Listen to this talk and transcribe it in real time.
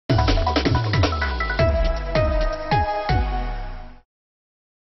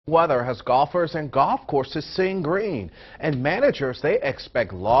Weather has golfers and golf courses seeing green, and managers, they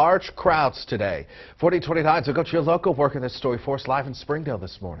expect large crowds today. 4029's Gochi Loco working this story for us live in Springdale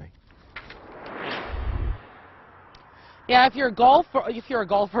this morning. Yeah, if you're a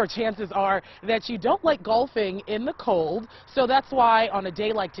golfer, chances are that you don't like golfing in the cold. So that's why on a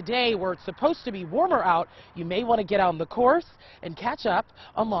day like today, where it's supposed to be warmer out, you may want to get on the course and catch up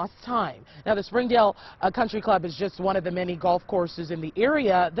on lost time. Now, the Springdale Country Club is just one of the many golf courses in the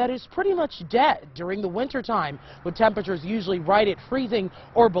area that is pretty much dead during the winter time. With temperatures usually right at freezing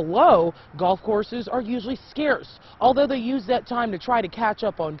or below, golf courses are usually scarce. Although they use that time to try to catch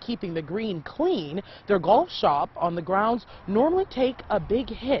up on keeping the green clean, their golf shop on the grounds normally take a big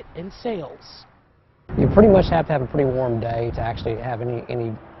hit in sales. You pretty much have to have a pretty warm day to actually have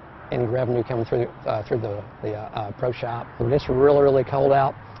any revenue coming through the pro shop. When it's really cold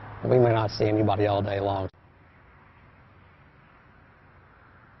out, we may not see anybody all day long.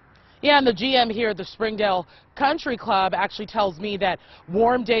 Yeah, and the GM here at the Springdale Country Club actually tells me that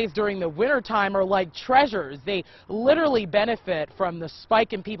warm days during the winter time are like treasures. They literally benefit from the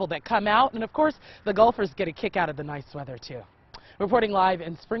spike in people that come out, and of course, the golfers get a kick out of the nice weather too. Reporting live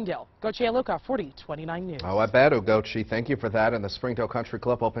in Springdale, Gochi Aluka, 4029 News. Oh, I bet, Gochi. Thank you for that. And the Springdale Country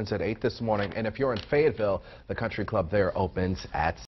Club opens at 8 this morning. And if you're in Fayetteville, the Country Club there opens at